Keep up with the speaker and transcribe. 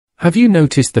Have you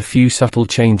noticed the few subtle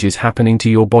changes happening to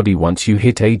your body once you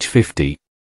hit age 50?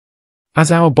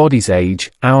 As our bodies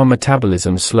age, our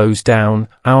metabolism slows down,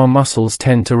 our muscles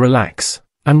tend to relax,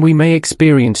 and we may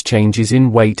experience changes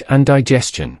in weight and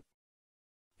digestion.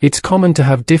 It's common to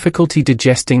have difficulty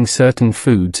digesting certain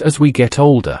foods as we get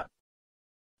older.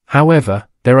 However,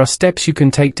 there are steps you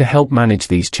can take to help manage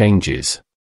these changes.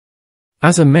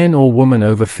 As a man or woman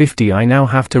over 50, I now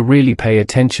have to really pay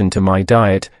attention to my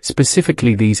diet,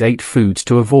 specifically these 8 foods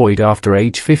to avoid after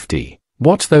age 50.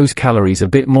 Watch those calories a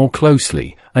bit more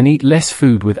closely, and eat less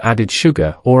food with added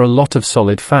sugar or a lot of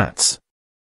solid fats.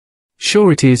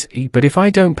 Sure it is, but if I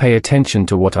don't pay attention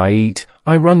to what I eat,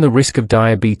 I run the risk of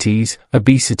diabetes,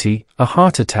 obesity, a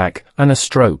heart attack, and a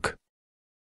stroke.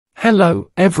 Hello,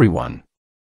 everyone.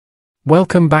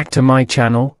 Welcome back to my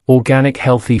channel, Organic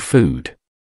Healthy Food,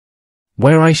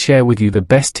 where I share with you the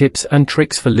best tips and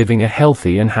tricks for living a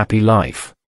healthy and happy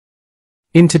life.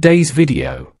 In today's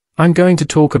video, I'm going to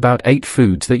talk about 8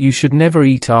 foods that you should never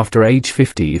eat after age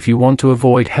 50 if you want to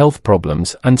avoid health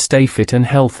problems and stay fit and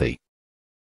healthy.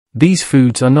 These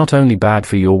foods are not only bad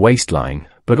for your waistline,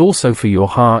 but also for your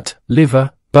heart,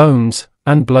 liver, bones,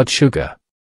 and blood sugar.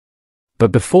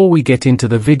 But before we get into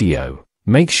the video,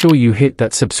 make sure you hit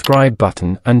that subscribe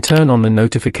button and turn on the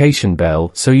notification bell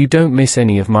so you don't miss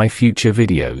any of my future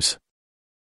videos.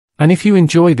 And if you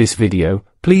enjoy this video,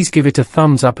 please give it a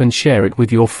thumbs up and share it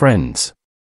with your friends.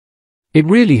 It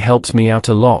really helps me out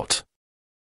a lot.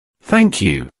 Thank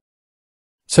you.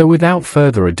 So without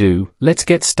further ado, let's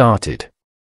get started.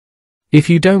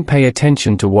 If you don't pay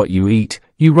attention to what you eat,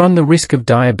 you run the risk of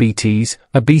diabetes,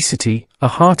 obesity, a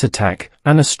heart attack,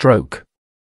 and a stroke.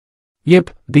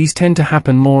 Yep, these tend to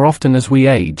happen more often as we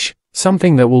age,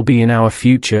 something that will be in our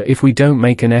future if we don't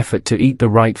make an effort to eat the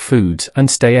right foods and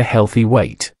stay a healthy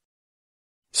weight.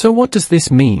 So what does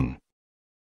this mean?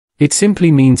 It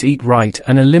simply means eat right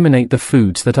and eliminate the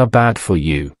foods that are bad for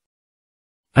you.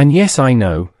 And yes, I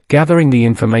know, gathering the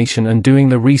information and doing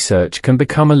the research can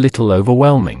become a little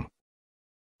overwhelming.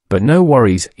 But no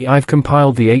worries, I've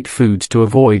compiled the 8 foods to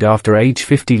avoid after age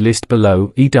 50 list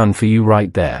below, done for you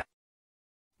right there.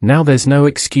 Now there's no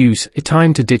excuse,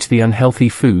 time to ditch the unhealthy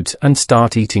foods and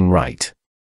start eating right.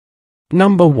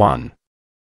 Number 1.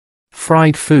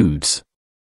 Fried foods.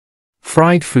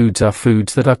 Fried foods are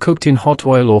foods that are cooked in hot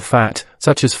oil or fat,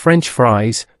 such as French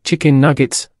fries, chicken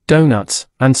nuggets, donuts,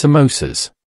 and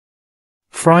samosas.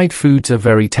 Fried foods are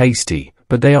very tasty,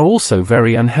 but they are also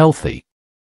very unhealthy.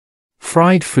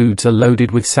 Fried foods are loaded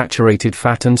with saturated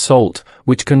fat and salt,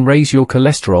 which can raise your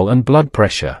cholesterol and blood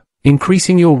pressure,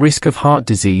 increasing your risk of heart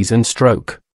disease and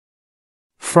stroke.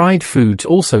 Fried foods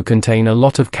also contain a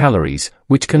lot of calories,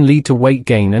 which can lead to weight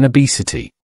gain and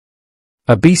obesity.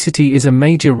 Obesity is a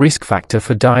major risk factor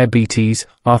for diabetes,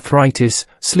 arthritis,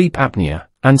 sleep apnea,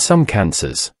 and some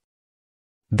cancers.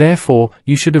 Therefore,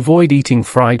 you should avoid eating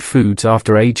fried foods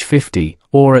after age 50,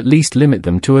 or at least limit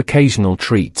them to occasional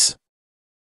treats.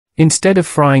 Instead of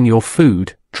frying your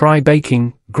food, try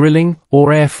baking, grilling,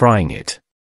 or air frying it.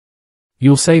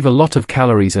 You'll save a lot of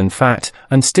calories and fat,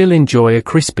 and still enjoy a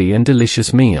crispy and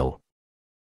delicious meal.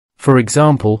 For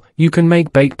example, you can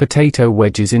make baked potato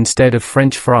wedges instead of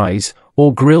French fries,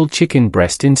 or grilled chicken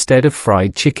breast instead of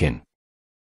fried chicken.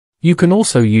 You can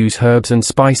also use herbs and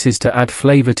spices to add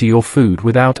flavor to your food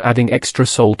without adding extra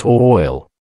salt or oil.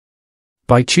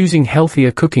 By choosing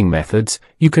healthier cooking methods,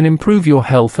 you can improve your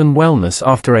health and wellness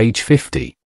after age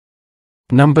 50.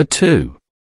 Number 2.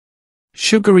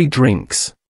 Sugary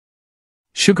drinks.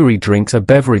 Sugary drinks are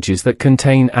beverages that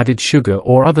contain added sugar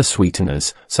or other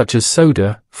sweeteners, such as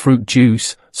soda, fruit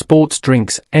juice, sports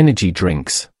drinks, energy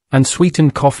drinks, and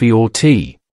sweetened coffee or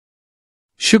tea.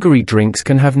 Sugary drinks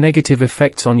can have negative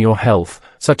effects on your health,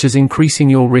 such as increasing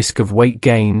your risk of weight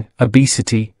gain,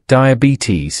 obesity,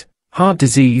 diabetes, heart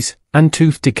disease, and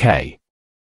tooth decay.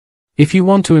 If you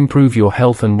want to improve your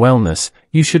health and wellness,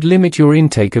 you should limit your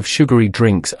intake of sugary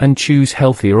drinks and choose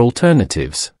healthier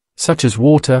alternatives, such as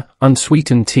water,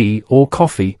 unsweetened tea or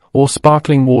coffee, or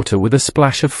sparkling water with a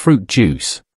splash of fruit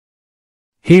juice.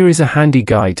 Here is a handy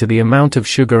guide to the amount of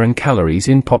sugar and calories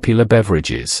in popular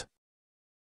beverages.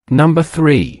 Number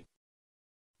 3.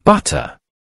 Butter.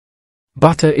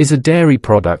 Butter is a dairy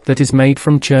product that is made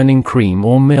from churning cream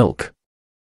or milk.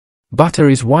 Butter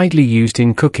is widely used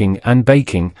in cooking and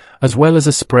baking, as well as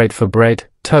a spread for bread,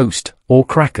 toast, or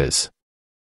crackers.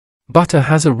 Butter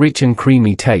has a rich and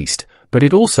creamy taste, but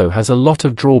it also has a lot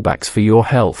of drawbacks for your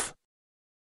health.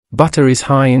 Butter is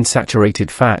high in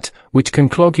saturated fat, which can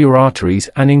clog your arteries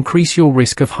and increase your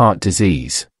risk of heart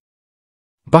disease.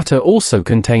 Butter also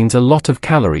contains a lot of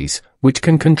calories, which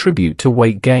can contribute to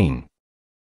weight gain.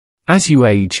 As you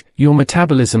age, your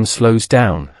metabolism slows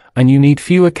down, and you need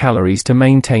fewer calories to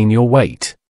maintain your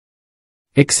weight.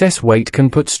 Excess weight can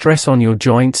put stress on your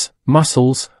joints,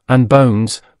 muscles, and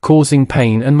bones, causing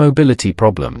pain and mobility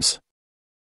problems.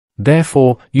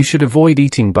 Therefore, you should avoid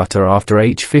eating butter after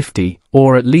age 50,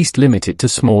 or at least limit it to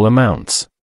small amounts.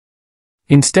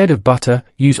 Instead of butter,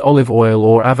 use olive oil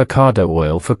or avocado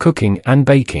oil for cooking and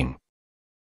baking.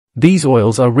 These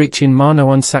oils are rich in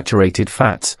monounsaturated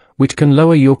fats, which can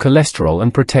lower your cholesterol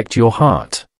and protect your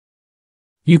heart.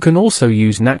 You can also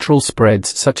use natural spreads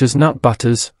such as nut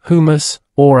butters, hummus,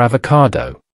 or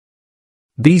avocado.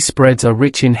 These spreads are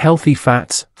rich in healthy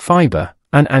fats, fiber,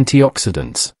 and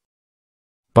antioxidants.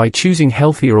 By choosing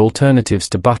healthier alternatives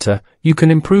to butter, you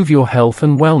can improve your health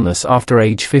and wellness after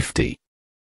age 50.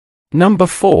 Number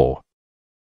 4.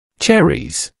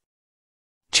 Cherries.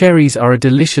 Cherries are a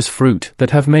delicious fruit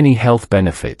that have many health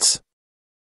benefits.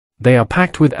 They are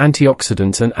packed with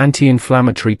antioxidants and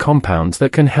anti-inflammatory compounds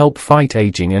that can help fight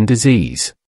aging and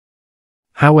disease.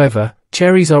 However,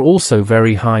 cherries are also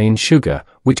very high in sugar,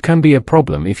 which can be a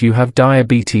problem if you have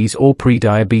diabetes or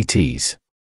prediabetes.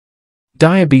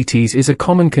 Diabetes is a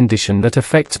common condition that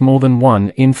affects more than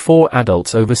 1 in 4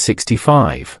 adults over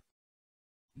 65.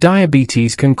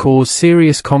 Diabetes can cause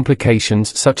serious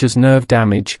complications such as nerve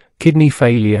damage, kidney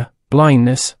failure,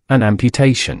 blindness, and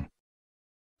amputation.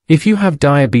 If you have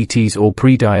diabetes or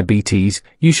prediabetes,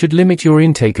 you should limit your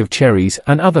intake of cherries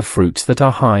and other fruits that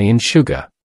are high in sugar.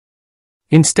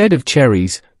 Instead of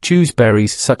cherries, choose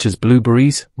berries such as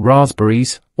blueberries,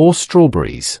 raspberries, or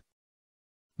strawberries.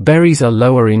 Berries are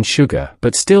lower in sugar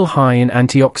but still high in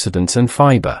antioxidants and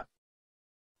fiber.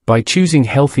 By choosing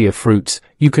healthier fruits,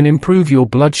 you can improve your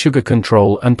blood sugar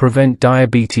control and prevent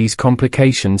diabetes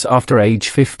complications after age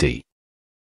 50.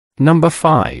 Number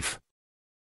 5.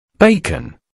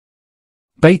 Bacon.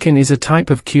 Bacon is a type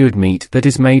of cured meat that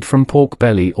is made from pork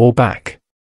belly or back.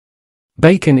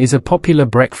 Bacon is a popular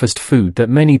breakfast food that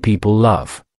many people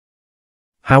love.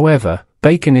 However,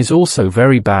 bacon is also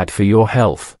very bad for your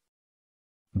health.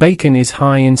 Bacon is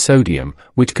high in sodium,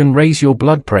 which can raise your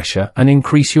blood pressure and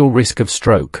increase your risk of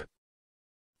stroke.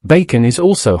 Bacon is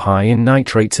also high in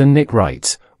nitrates and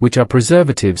nitrites, which are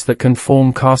preservatives that can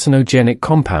form carcinogenic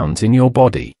compounds in your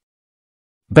body.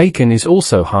 Bacon is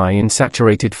also high in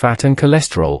saturated fat and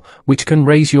cholesterol, which can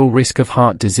raise your risk of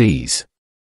heart disease.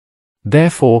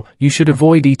 Therefore, you should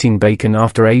avoid eating bacon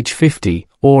after age 50,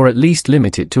 or at least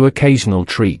limit it to occasional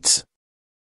treats.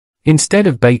 Instead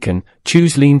of bacon,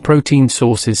 choose lean protein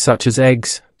sources such as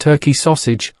eggs, turkey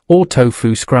sausage, or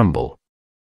tofu scramble.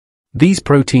 These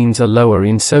proteins are lower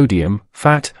in sodium,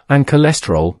 fat, and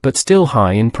cholesterol but still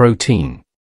high in protein.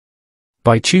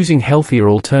 By choosing healthier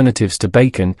alternatives to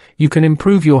bacon, you can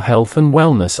improve your health and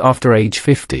wellness after age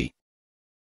 50.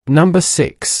 Number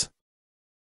 6.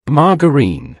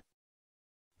 Margarine.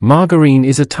 Margarine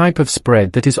is a type of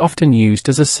spread that is often used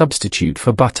as a substitute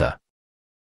for butter.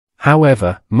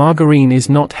 However, margarine is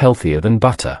not healthier than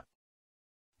butter.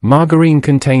 Margarine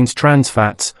contains trans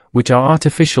fats, which are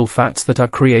artificial fats that are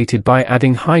created by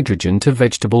adding hydrogen to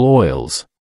vegetable oils.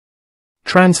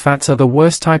 Trans fats are the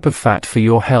worst type of fat for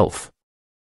your health.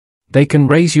 They can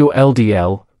raise your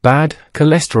LDL, bad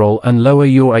cholesterol, and lower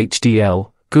your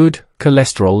HDL, good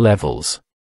cholesterol levels.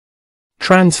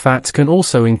 Trans fats can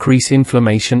also increase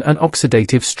inflammation and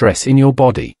oxidative stress in your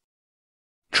body.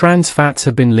 Trans fats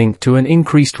have been linked to an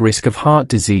increased risk of heart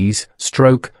disease,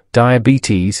 stroke,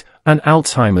 diabetes, and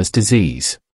Alzheimer's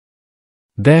disease.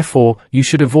 Therefore, you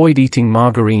should avoid eating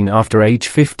margarine after age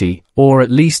 50, or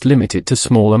at least limit it to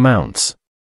small amounts.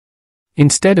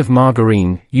 Instead of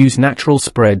margarine, use natural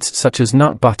spreads such as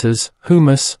nut butters,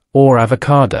 hummus, or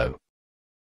avocado.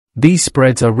 These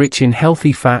spreads are rich in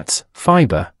healthy fats,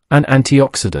 fiber, and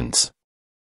antioxidants.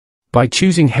 By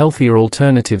choosing healthier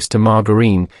alternatives to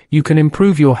margarine, you can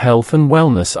improve your health and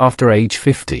wellness after age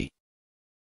 50.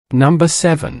 Number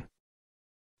 7.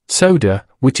 Soda,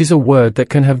 which is a word that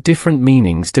can have different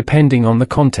meanings depending on the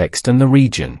context and the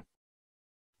region.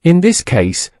 In this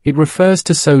case, it refers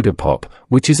to soda pop,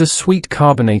 which is a sweet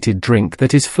carbonated drink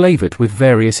that is flavored with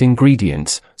various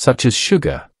ingredients, such as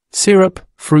sugar, syrup,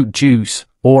 fruit juice,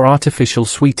 or artificial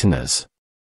sweeteners.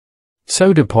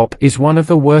 Soda pop is one of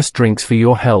the worst drinks for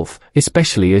your health,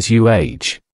 especially as you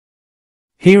age.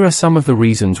 Here are some of the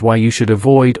reasons why you should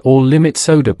avoid or limit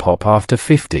soda pop after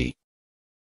 50.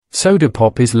 Soda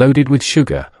pop is loaded with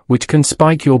sugar, which can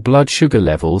spike your blood sugar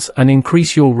levels and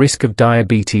increase your risk of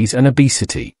diabetes and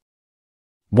obesity.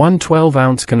 One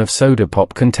 12-ounce can of soda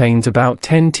pop contains about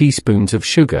 10 teaspoons of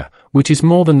sugar, which is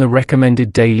more than the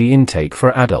recommended daily intake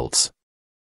for adults.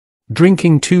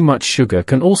 Drinking too much sugar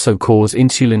can also cause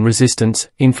insulin resistance,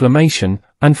 inflammation,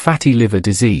 and fatty liver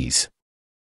disease.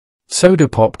 Soda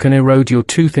pop can erode your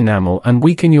tooth enamel and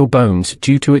weaken your bones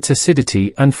due to its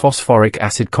acidity and phosphoric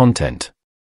acid content.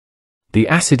 The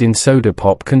acid in soda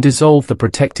pop can dissolve the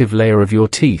protective layer of your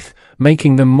teeth,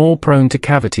 making them more prone to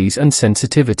cavities and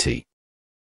sensitivity.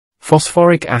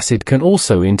 Phosphoric acid can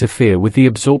also interfere with the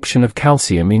absorption of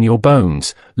calcium in your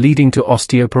bones, leading to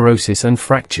osteoporosis and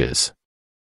fractures.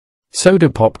 Soda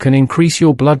pop can increase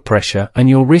your blood pressure and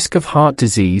your risk of heart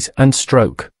disease and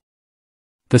stroke.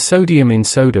 The sodium in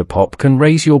soda pop can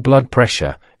raise your blood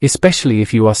pressure, especially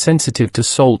if you are sensitive to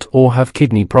salt or have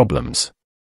kidney problems.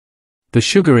 The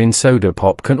sugar in soda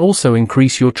pop can also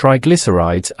increase your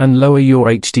triglycerides and lower your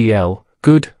HDL,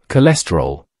 good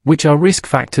cholesterol, which are risk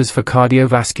factors for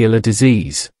cardiovascular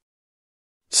disease.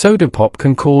 Soda pop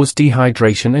can cause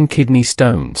dehydration and kidney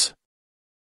stones.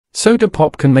 Soda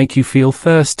pop can make you feel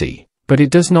thirsty, but it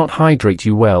does not hydrate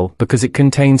you well because it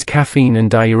contains caffeine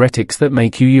and diuretics that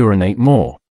make you urinate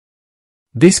more.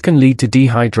 This can lead to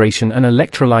dehydration and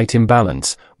electrolyte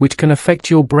imbalance, which can affect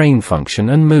your brain function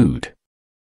and mood.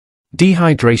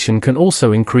 Dehydration can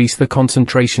also increase the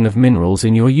concentration of minerals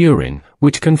in your urine,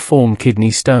 which can form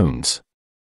kidney stones.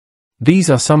 These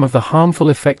are some of the harmful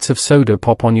effects of soda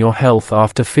pop on your health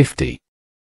after 50.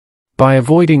 By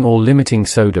avoiding or limiting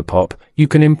soda pop, you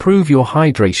can improve your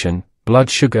hydration, blood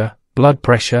sugar, blood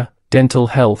pressure, dental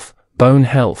health, bone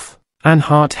health, and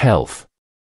heart health.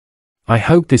 I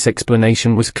hope this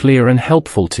explanation was clear and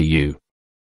helpful to you.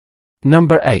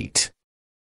 Number 8.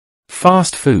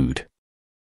 Fast food.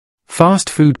 Fast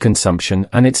food consumption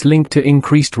and its link to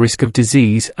increased risk of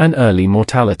disease and early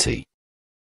mortality.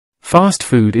 Fast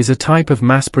food is a type of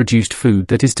mass-produced food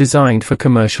that is designed for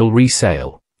commercial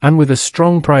resale, and with a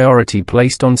strong priority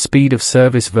placed on speed of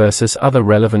service versus other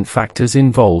relevant factors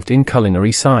involved in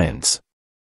culinary science.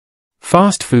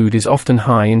 Fast food is often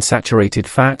high in saturated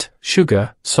fat,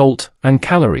 sugar, salt, and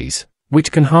calories,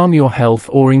 which can harm your health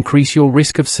or increase your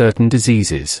risk of certain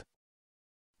diseases.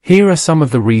 Here are some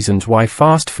of the reasons why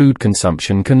fast food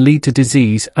consumption can lead to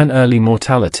disease and early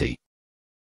mortality.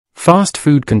 Fast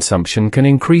food consumption can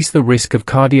increase the risk of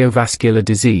cardiovascular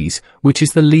disease, which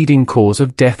is the leading cause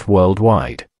of death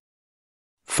worldwide.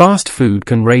 Fast food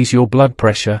can raise your blood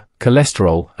pressure,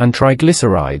 cholesterol, and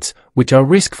triglycerides, which are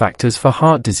risk factors for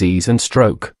heart disease and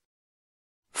stroke.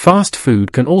 Fast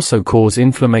food can also cause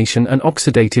inflammation and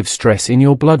oxidative stress in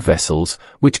your blood vessels,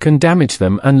 which can damage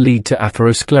them and lead to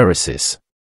atherosclerosis.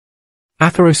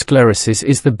 Atherosclerosis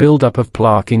is the buildup of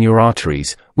plaque in your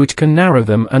arteries, which can narrow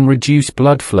them and reduce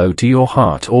blood flow to your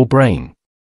heart or brain.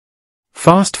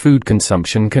 Fast food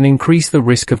consumption can increase the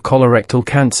risk of colorectal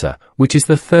cancer, which is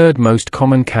the third most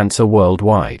common cancer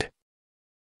worldwide.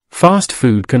 Fast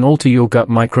food can alter your gut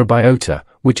microbiota,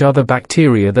 which are the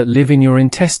bacteria that live in your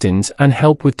intestines and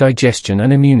help with digestion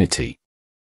and immunity.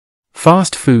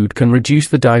 Fast food can reduce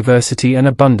the diversity and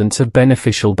abundance of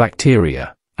beneficial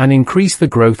bacteria, and increase the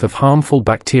growth of harmful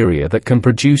bacteria that can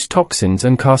produce toxins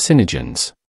and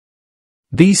carcinogens.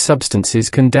 These substances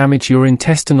can damage your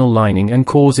intestinal lining and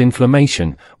cause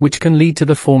inflammation, which can lead to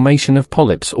the formation of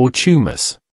polyps or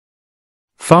tumors.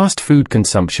 Fast food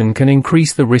consumption can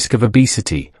increase the risk of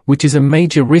obesity, which is a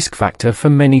major risk factor for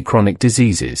many chronic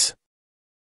diseases.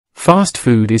 Fast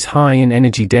food is high in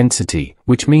energy density,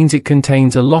 which means it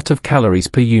contains a lot of calories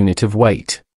per unit of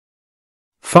weight.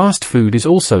 Fast food is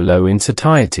also low in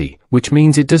satiety, which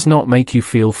means it does not make you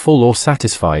feel full or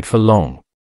satisfied for long.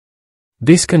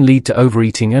 This can lead to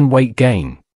overeating and weight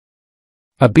gain.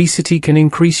 Obesity can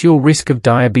increase your risk of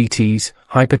diabetes,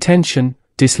 hypertension,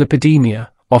 dyslipidemia,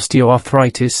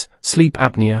 osteoarthritis, sleep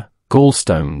apnea,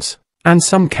 gallstones, and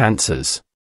some cancers.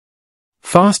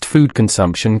 Fast food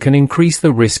consumption can increase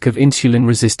the risk of insulin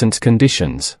resistance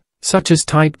conditions, such as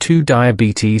type 2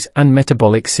 diabetes and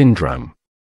metabolic syndrome.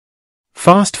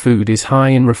 Fast food is high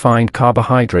in refined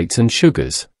carbohydrates and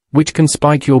sugars, which can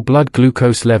spike your blood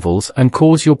glucose levels and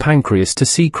cause your pancreas to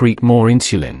secrete more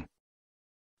insulin.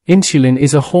 Insulin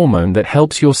is a hormone that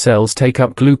helps your cells take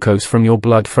up glucose from your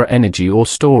blood for energy or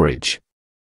storage.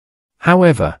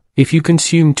 However, if you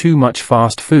consume too much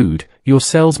fast food, your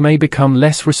cells may become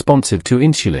less responsive to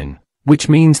insulin, which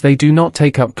means they do not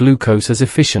take up glucose as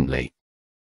efficiently.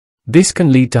 This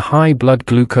can lead to high blood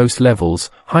glucose levels,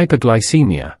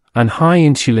 hyperglycemia, and high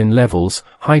insulin levels,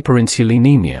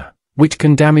 hyperinsulinemia, which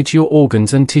can damage your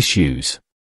organs and tissues.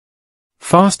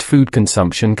 Fast food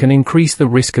consumption can increase the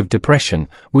risk of depression,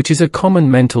 which is a common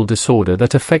mental disorder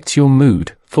that affects your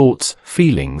mood, thoughts,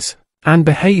 feelings, and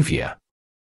behavior.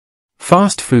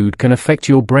 Fast food can affect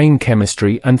your brain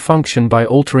chemistry and function by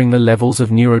altering the levels of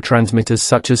neurotransmitters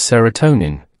such as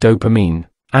serotonin, dopamine,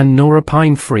 and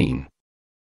norepinephrine.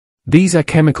 These are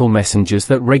chemical messengers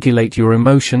that regulate your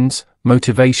emotions,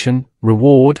 motivation,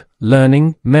 reward,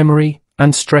 learning, memory,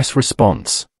 and stress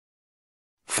response.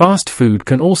 Fast food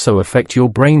can also affect your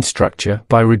brain structure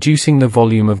by reducing the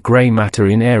volume of gray matter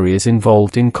in areas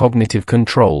involved in cognitive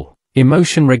control,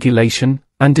 emotion regulation,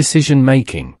 and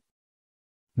decision-making.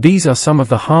 These are some of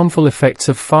the harmful effects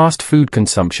of fast food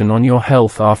consumption on your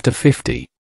health after 50.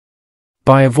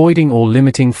 By avoiding or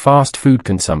limiting fast food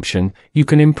consumption, you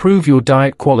can improve your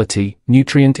diet quality,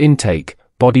 nutrient intake,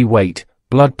 body weight,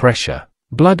 blood pressure,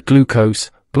 blood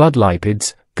glucose, blood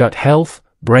lipids, gut health,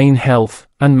 brain health,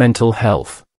 and mental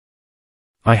health.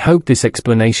 I hope this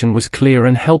explanation was clear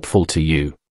and helpful to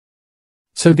you.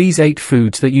 So these 8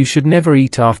 foods that you should never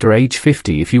eat after age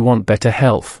 50 if you want better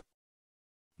health.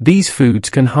 These foods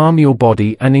can harm your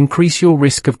body and increase your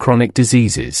risk of chronic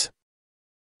diseases.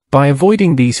 By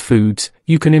avoiding these foods,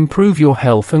 you can improve your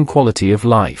health and quality of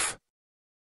life.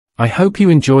 I hope you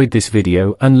enjoyed this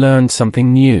video and learned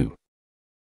something new.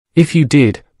 If you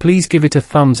did, please give it a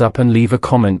thumbs up and leave a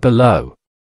comment below.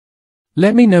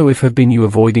 Let me know if have been you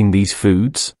avoiding these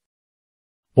foods,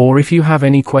 or if you have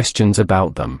any questions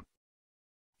about them.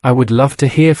 I would love to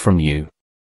hear from you.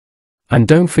 And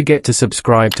don't forget to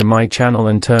subscribe to my channel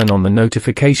and turn on the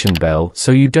notification bell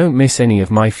so you don't miss any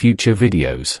of my future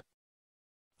videos.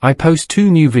 I post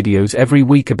 2 new videos every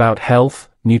week about health,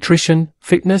 nutrition,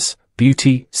 fitness,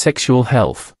 beauty, sexual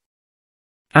health,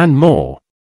 and more.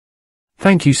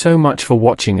 Thank you so much for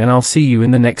watching, and I'll see you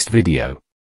in the next video.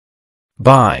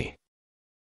 Bye.